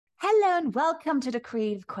Hello and welcome to the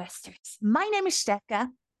Creative Questers. My name is Stefka.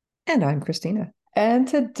 And I'm Christina. And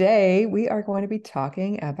today we are going to be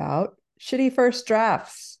talking about shitty first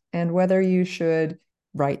drafts and whether you should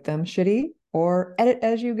write them shitty or edit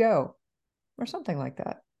as you go or something like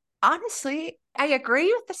that. Honestly, I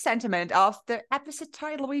agree with the sentiment of the episode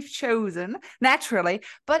title we've chosen, naturally.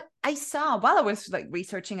 But I saw, while I was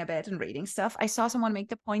researching a bit and reading stuff, I saw someone make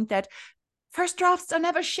the point that first drafts are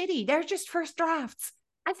never shitty. They're just first drafts.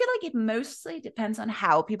 I feel like it mostly depends on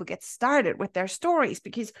how people get started with their stories,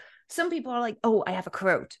 because some people are like, oh, I have a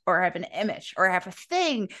quote or I have an image or I have a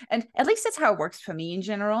thing. And at least that's how it works for me in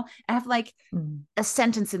general. I have like a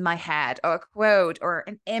sentence in my head or a quote or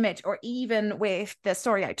an image, or even with the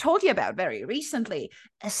story I told you about very recently,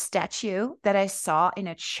 a statue that I saw in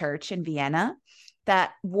a church in Vienna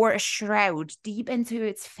that wore a shroud deep into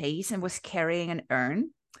its face and was carrying an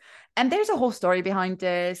urn. And there's a whole story behind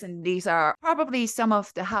this. And these are probably some of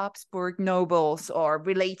the Habsburg nobles or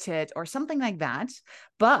related or something like that.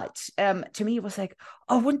 But to me, it was like,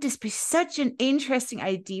 oh, wouldn't this be such an interesting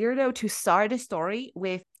idea, though, to start a story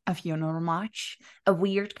with a funeral march, a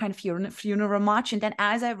weird kind of funeral march. And then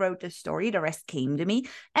as I wrote the story, the rest came to me.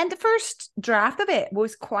 And the first draft of it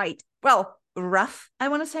was quite, well, rough, I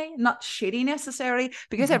want to say, not shitty necessarily,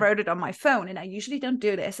 because I wrote it on my phone, and I usually don't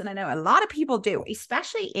do this, and I know a lot of people do,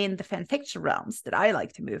 especially in the fan fiction realms that I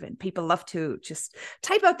like to move in. People love to just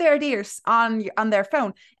type out their ideas on their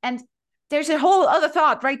phone, and there's a whole other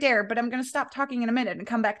thought right there, but I'm going to stop talking in a minute and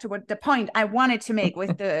come back to what the point I wanted to make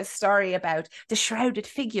with the story about the shrouded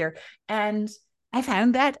figure. And I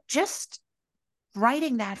found that just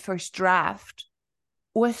writing that first draft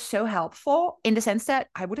was so helpful, in the sense that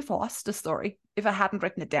I would have lost the story if I hadn't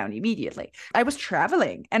written it down immediately. I was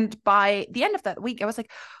traveling, and by the end of that week, I was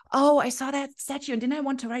like, oh, I saw that statue and didn't I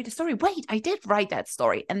want to write a story? Wait, I did write that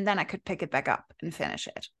story. And then I could pick it back up and finish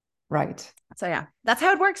it. Right. So yeah, that's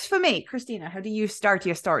how it works for me. Christina, how do you start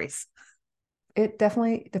your stories? It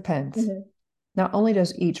definitely depends. Not only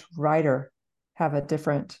does each writer have a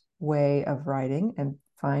different way of writing and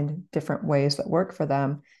find different ways that work for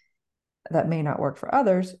them, that may not work for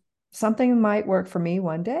others. Something might work for me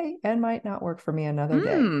one day and might not work for me another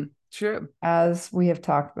day. True. As we have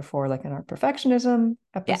talked before, like in our perfectionism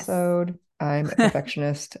Yes. episode, I'm a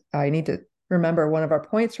perfectionist. I need to remember one of our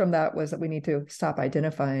points from that was that we need to stop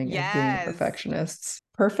identifying as being Yes. perfectionists.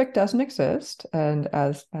 Perfect doesn't exist. And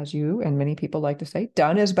as you and many people like to say,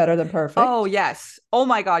 done is better than Oh, perfect. yes. Oh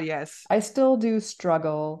my God, yes. I still do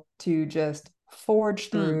struggle to just forge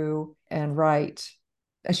Mm. through and write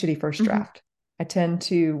a shitty first Mm-hmm. draft. I tend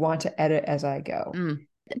to want to edit as I go. Mm.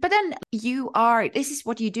 But then this is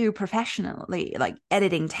what you do professionally, like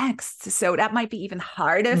editing texts. So that might be even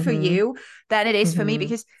harder for Mm-hmm. you than it is for me, Mm-hmm.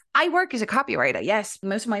 because I work as a copywriter. Yes,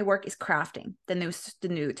 most of my work is crafting the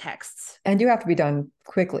new texts. And you have to be done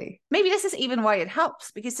quickly. Maybe this is even why it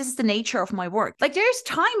helps, because this is the nature of my work. Like, there's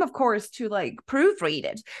time, of course, to like proofread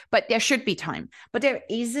it, but there should be time. But there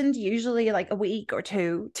isn't usually like a week or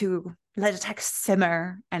two to let a text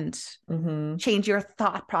simmer and Mm-hmm. change your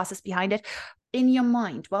thought process behind it. In your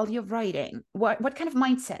mind while you're writing, what kind of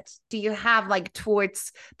mindset do you have, like,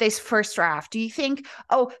 towards this first draft? Do you think,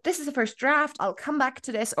 oh, this is the first draft, I'll come back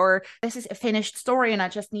to this, or this is a finished story and I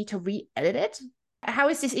just need to re-edit it? How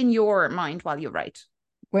is this in your mind while you write?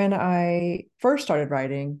 When I first started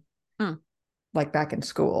writing, Mm. like back in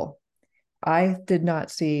school, I did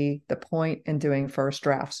not see the point in doing first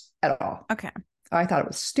drafts at all. Okay. I thought it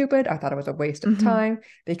was stupid. I thought it was a waste of Mm-hmm. time,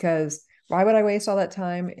 because why would I waste all that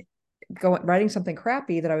time writing something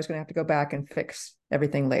crappy that I was going to have to go back and fix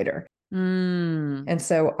everything later? Mm. And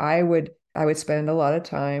so I would spend a lot of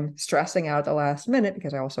time stressing out at the last minute,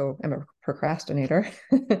 because I also am a procrastinator.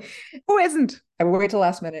 Who isn't? I would wait till the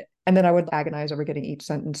last minute, and then I would agonize over getting each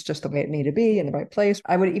sentence just the way it needed to be in the right place.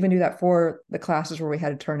 I would even do that for the classes where we had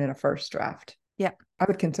to turn in a first draft. Yeah. I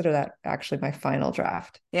would consider that actually my final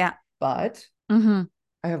draft. Yeah. But Mm-hmm.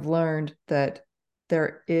 I have learned that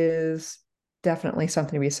there is definitely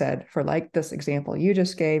something to be said for, like this example you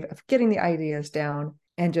just gave, of getting the ideas down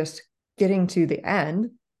and just getting to the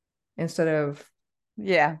end instead of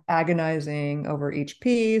Yeah. agonizing over each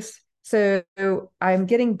piece. So I'm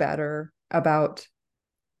getting better about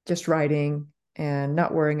just writing and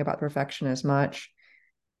not worrying about perfection as much.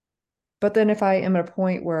 But then if I am at a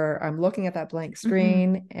point where I'm looking at that blank Mm-hmm.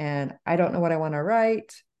 screen and I don't know what I want to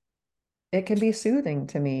write, it can be soothing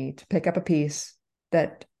to me to pick up a piece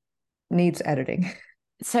that needs editing.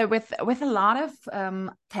 So with a lot of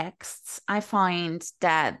texts, I find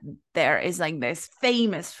that there is like this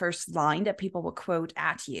famous first line that people will quote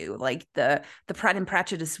at you, like the Pride and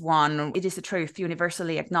Prejudice one. It is the truth,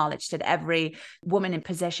 universally acknowledged, that every woman in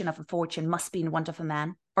possession of a fortune must be in want of a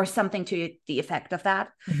man, or something to the effect of that.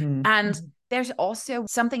 Mm-hmm. And Mm-hmm. there's also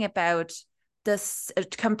something about this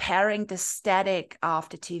comparing the static of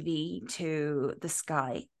the TV to the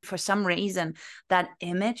sky. For some reason, that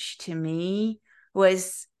image to me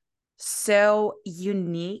was so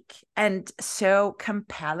unique and so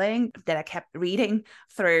compelling that I kept reading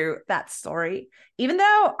through that story. Even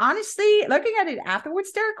though, honestly, looking at it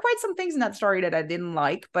afterwards, there are quite some things in that story that I didn't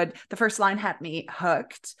like, but the first line had me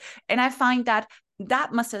hooked. And I find that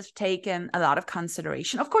that must have taken a lot of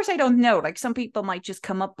consideration. Of course, I don't know. Like, some people might just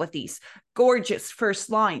come up with these gorgeous first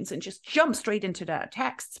lines and just jump straight into the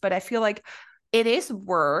texts, but I feel like it is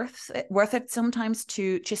worth it sometimes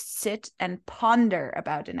to just sit and ponder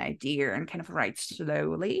about an idea and kind of write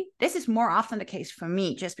slowly. This is more often the case for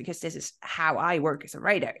me, just because this is how I work as a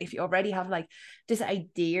writer. If you already have like this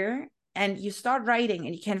idea and you start writing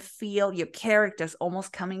and you can feel your characters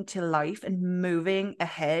almost coming to life and moving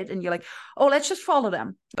ahead, and you're like, oh, let's just follow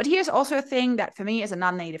them. But here's also a thing that for me as a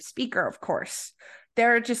non-native speaker, of course,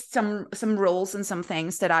 there are just some rules and some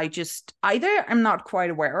things that I just either am not quite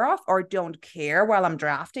aware of or don't care while I'm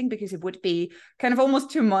drafting, because it would be kind of almost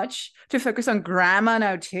too much to focus on grammar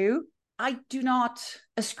now too. I do not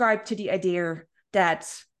ascribe to the idea that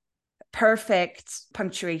perfect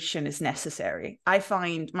punctuation is necessary. I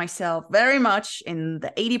find myself very much in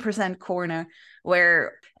the 80% corner,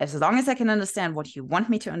 where as long as I can understand what you want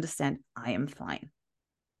me to understand, I am fine.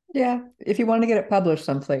 Yeah. If you want to get it published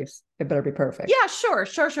someplace, it better be perfect. Yeah, sure.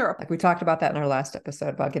 Like we talked about that in our last episode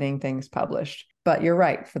about getting things published. But you're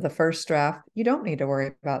right. For the first draft, you don't need to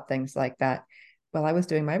worry about things like that. While I was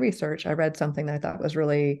doing my research, I read something that I thought was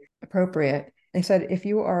really appropriate. They said if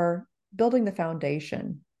you are building the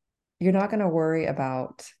foundation, you're not going to worry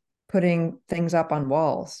about putting things up on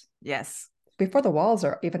walls. Yes. Before the walls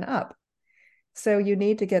are even up. So you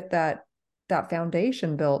need to get that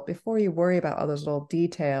foundation built before you worry about all those little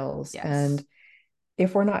details. Yes. And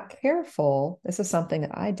if we're not careful, this is something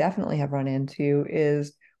that I definitely have run into,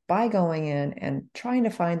 is by going in and trying to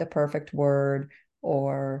find the perfect word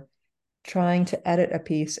or trying to edit a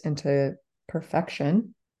piece into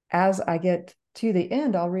perfection. As I get to the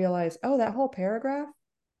end, I'll realize, oh, that whole paragraph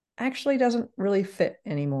actually doesn't really fit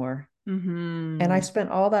anymore. Mm-hmm. And I spent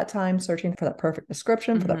all that time searching for that perfect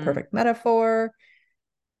description, for that perfect metaphor,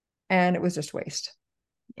 and it was just waste.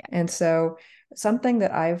 Yeah. And so something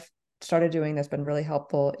that I've started doing that's been really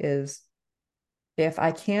helpful is if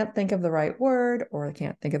I can't think of the right word or I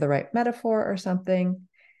can't think of the right metaphor or something,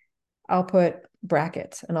 I'll put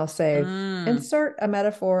brackets and I'll say, insert a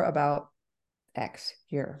metaphor about X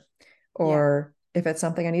here. Or if it's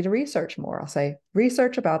something I need to research more, I'll say,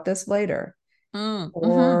 research about this later.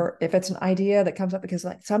 Or if it's an idea that comes up, because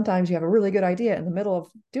like sometimes you have a really good idea in the middle of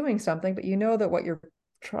doing something, but you know that what you're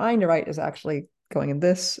trying to write is actually going in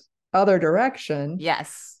this other direction.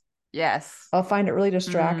 Yes. I'll find it really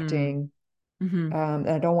distracting. And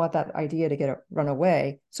I don't want that idea to run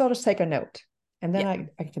away. So I'll just take a note. And then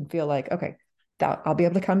I can feel like, okay, I'll be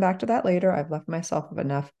able to come back to that later. I've left myself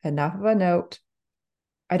enough of a note.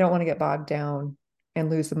 I don't want to get bogged down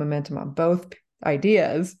and lose the momentum on both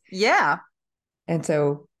ideas. Yeah. And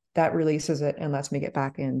so that releases it and lets me get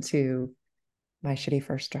back into my shitty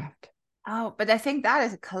first draft. Oh, but I think that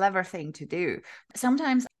is a clever thing to do.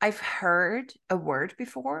 Sometimes I've heard a word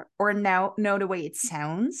before or now know the way it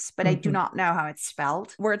sounds, but I do not know how it's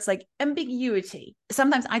spelled. Words like ambiguity.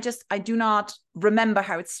 Sometimes I do not remember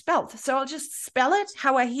how it's spelled. So I'll just spell it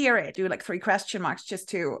how I hear it. Do like 3 question marks just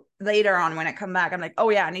to later on when I come back, I'm like, oh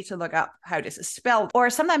yeah, I need to look up how this is spelled. Or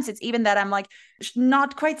sometimes it's even that I'm like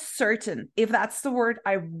not quite certain if that's the word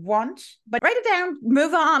I want, but write it down,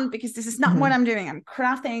 move on, because this is not what I'm doing. I'm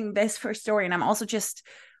crafting this for story, and I'm also just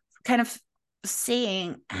kind of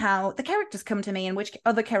seeing how the characters come to me and which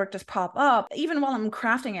other characters pop up. Even while I'm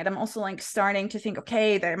crafting it, I'm also like starting to think,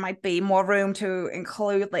 okay, there might be more room to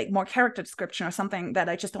include like more character description or something that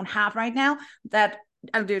I just don't have right now. That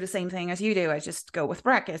I'll do the same thing as you do. I just go with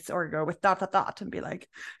brackets or go with ... and be like,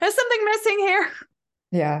 there's something missing here.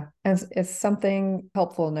 Yeah. And it's something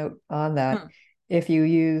helpful note on that. If you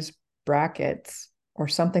use brackets or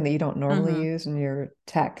something that you don't normally use in your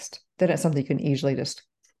text, then it's something you can easily just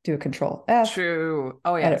do a Control F. True.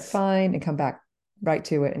 Oh, yes. Edit fine and come back right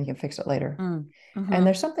to it, and you can fix it later. And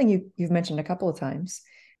there's something you've mentioned a couple of times.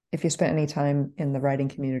 If you spent any time in the writing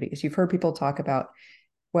communities, you've heard people talk about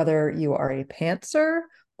whether you are a pantser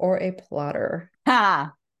or a plotter.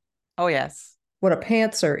 Oh, yes. what a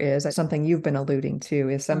pantser is, something you've been alluding to,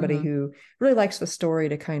 is somebody who really likes the story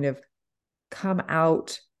to kind of come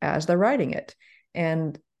out as they're writing it.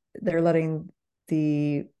 And they're letting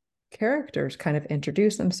the characters kind of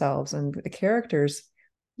introduce themselves, and the characters,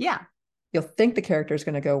 you'll think the character is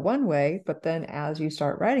going to go one way, but then as you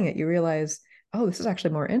start writing it, you realize, oh, this is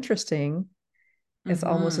actually more interesting. It's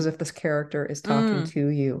almost as if this character is talking to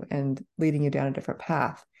you and leading you down a different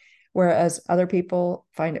path. Whereas other people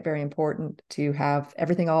find it very important to have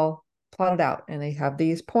everything all plotted out, and they have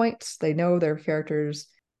these points. They know their characters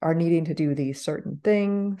are needing to do these certain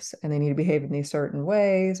things, and they need to behave in these certain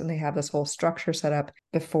ways, and they have this whole structure set up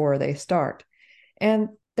before they start. And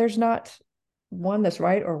there's not one that's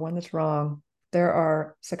right or one that's wrong. There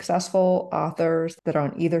are successful authors that are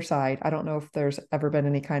on either side. I don't know if there's ever been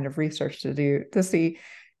any kind of research to do to see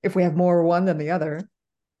if we have more one than the other.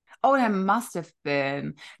 Oh, there must have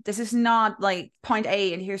been. This is not like point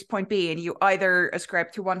A and here's point B, and you either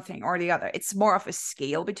ascribe to one thing or the other. It's more of a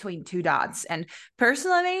scale between two dots. And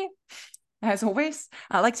personally, as always,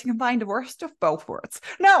 I like to combine the worst of both worlds.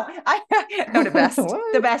 No, the best,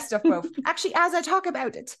 the best of both. Actually, as I talk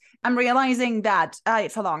about it, I'm realizing that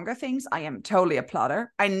for longer things, I am totally a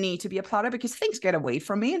plotter. I need to be a plotter because things get away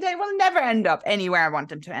from me and they will never end up anywhere I want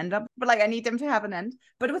them to end up. But like, I need them to have an end.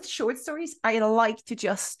 But with short stories, I like to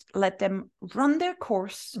just let them run their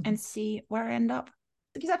course and see where I end up.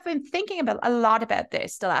 Because I've been thinking a lot about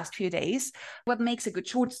this the last few days, what makes a good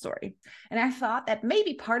short story. And I thought that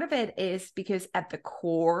maybe part of it is because at the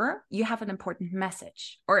core, you have an important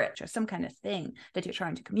message or just some kind of thing that you're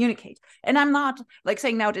trying to communicate. And I'm not like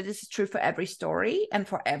saying now that this is true for every story and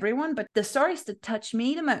for everyone, but the stories that touch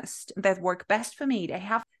me the most, that work best for me, they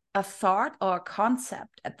have a thought or a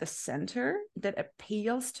concept at the center that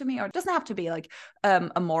appeals to me, or it doesn't have to be like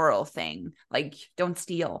a moral thing, like don't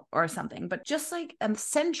steal or something, but just like a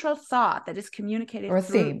central thought that is communicated or a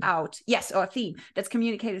throughout. Theme. Yes, or a theme that's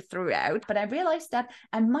communicated throughout. But I realized that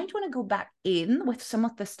I might want to go back in with some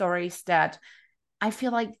of the stories that I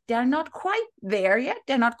feel like they're not quite there yet.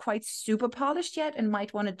 They're not quite super polished yet, and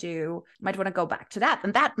might want to go back to that.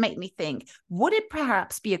 And that made me think, would it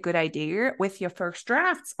perhaps be a good idea with your first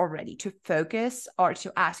drafts already to focus or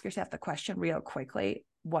to ask yourself the question real quickly,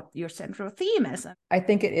 what your central theme is? I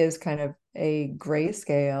think it is kind of a gray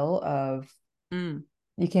scale of,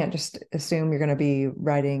 you can't just assume you're going to be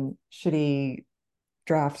writing shitty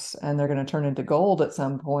drafts and they're going to turn into gold at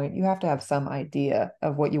some point. You have to have some idea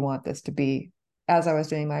of what you want this to be. As I was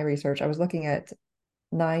doing my research, I was looking at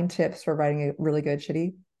 9 tips for writing a really good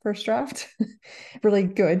shitty first draft. Really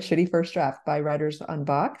good shitty first draft by Writers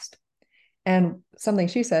Unboxed. And something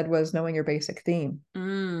she said was knowing your basic theme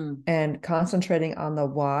and concentrating on the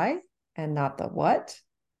why and not the what.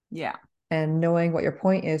 Yeah. And knowing what your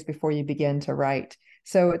point is before you begin to write.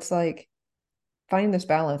 So it's like finding this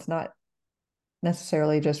balance, not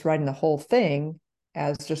necessarily just writing the whole thing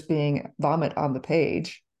as just being vomit on the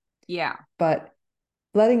page. Yeah. But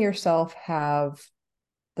letting yourself have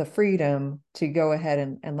the freedom to go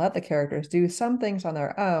ahead and let the characters do some things on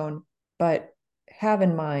their own, but have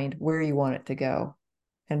in mind where you want it to go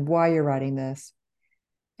and why you're writing this.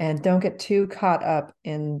 And don't get too caught up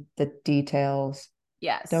in the details.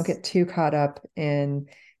 Yes. Don't get too caught up in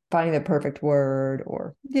finding the perfect word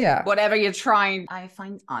or whatever you're trying. I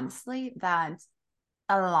find honestly that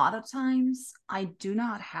a lot of times I do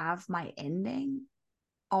not have my ending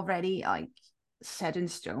already like set in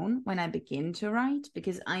stone when I begin to write,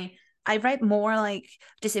 because I write more like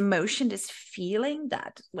this emotion, this feeling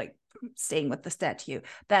that, like staying with the statue,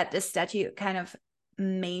 that the statue kind of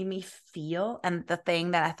made me feel, and the thing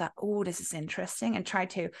that I thought, oh, this is interesting, and try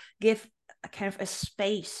to give a kind of a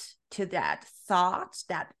space to that thought,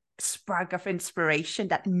 that spark of inspiration,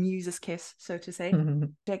 that muse's kiss, so to say,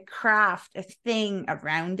 to craft a thing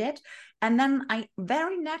around it. And then I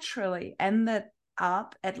very naturally ended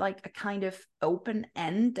up at like a kind of open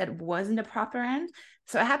end that wasn't a proper end.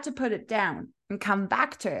 So I had to put it down and come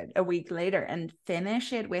back to it a week later and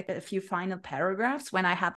finish it with a few final paragraphs when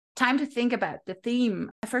I had time to think about the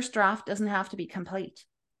theme. The first draft doesn't have to be complete.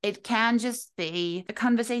 It can just be a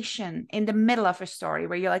conversation in the middle of a story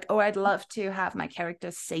where you're like, oh, I'd love to have my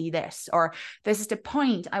characters say this, or this is the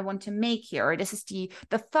point I want to make here, or this is the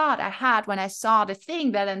thought I had when I saw the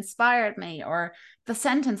thing that inspired me, or the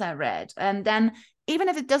sentence I read. And then even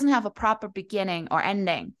if it doesn't have a proper beginning or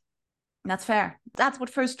ending, that's fair. That's what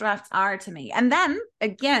first drafts are to me. And then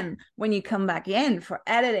again, when you come back in for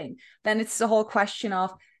editing, then it's the whole question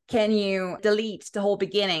of, Can you delete the whole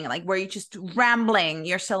beginning, like where you're just rambling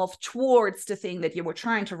yourself towards the thing that you were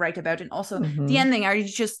trying to write about? And also the ending, are you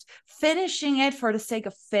just finishing it for the sake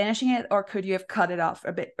of finishing it, or could you have cut it off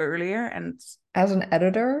a bit earlier? And as an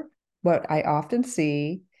editor, what I often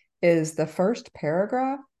see is the first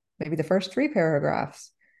paragraph, maybe the first 3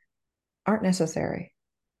 paragraphs, aren't necessary.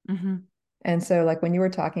 And so, like when you were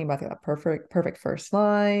talking about the perfect first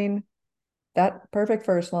line, that perfect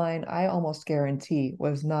first line, I almost guarantee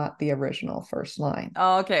was not the original first line.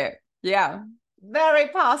 Okay. Yeah. Very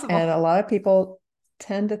possible. And a lot of people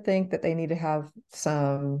tend to think that they need to have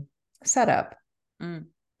some setup.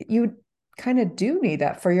 You kind of do need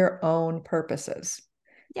that for your own purposes.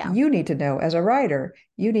 Yeah. You need to know, as a writer,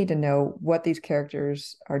 you need to know what these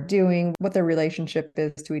characters are doing, what their relationship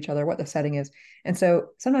is to each other, what the setting is. And so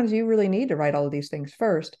sometimes you really need to write all of these things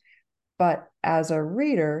first. But as a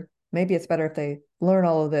reader, maybe it's better if they learn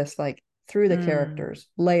all of this like through the characters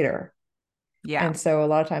later. Yeah. And so a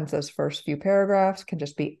lot of times those first few paragraphs can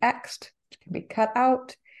just be X'd, can be cut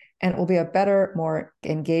out, and it will be a better, more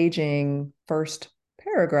engaging first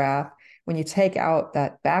paragraph when you take out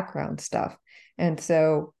that background stuff. And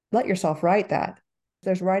so let yourself write that.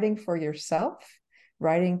 There's writing for yourself,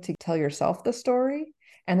 writing to tell yourself the story.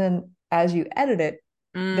 And then as you edit it,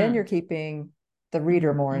 then you're keeping the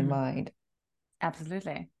reader more in mind.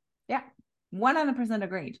 Absolutely. Yeah. 100%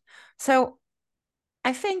 agreed. So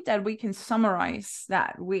I think that we can summarize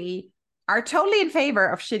that we are totally in favor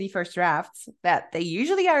of shitty first drafts, that they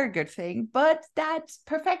usually are a good thing, but that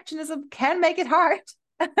perfectionism can make it hard.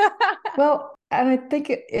 Well, and I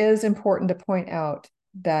think it is important to point out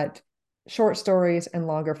that short stories and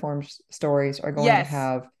longer form stories are going to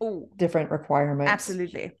have different requirements.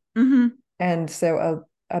 Absolutely. And so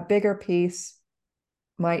a bigger piece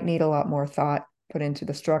might need a lot more thought put into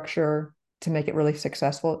the structure to make it really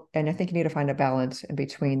successful. And I think you need to find a balance in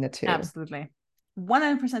between the two. Absolutely.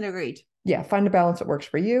 100% agreed. Yeah, find a balance that works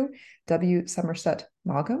for you. W. Somerset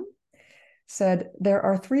Maugham said, there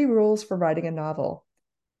are 3 rules for writing a novel.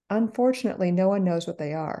 Unfortunately, no one knows what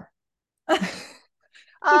they are. I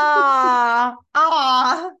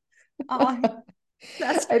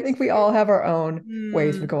think we all have our own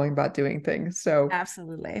ways of going about doing things. So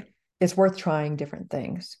absolutely, it's worth trying different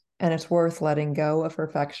things, and it's worth letting go of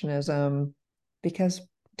perfectionism, because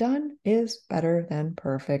done is better than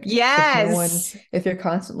perfect. Yes. If you're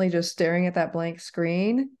constantly just staring at that blank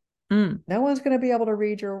screen, no one's going to be able to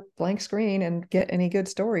read your blank screen and get any good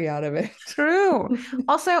story out of it. True.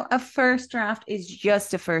 Also, a first draft is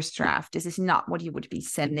just a first draft. This is not what you would be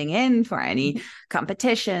sending in for any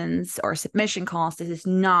competitions or submission calls. This is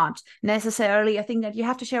not necessarily a thing that you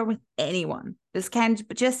have to share with anyone. This can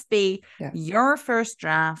just be your first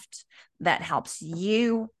draft that helps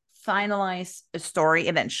you finalize a story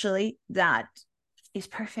eventually that is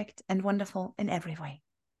perfect and wonderful in every way.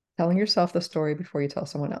 Telling yourself the story before you tell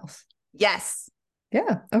someone else. Yes.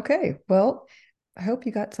 Yeah. Okay. Well, I hope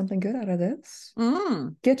you got something good out of this.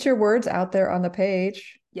 Get your words out there on the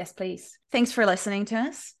page. Yes, please. Thanks for listening to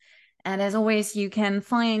us. And as always, you can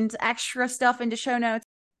find extra stuff in the show notes.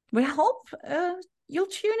 We hope you'll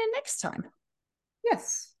tune in next time.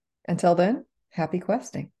 Yes. Until then, happy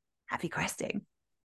questing. Happy questing.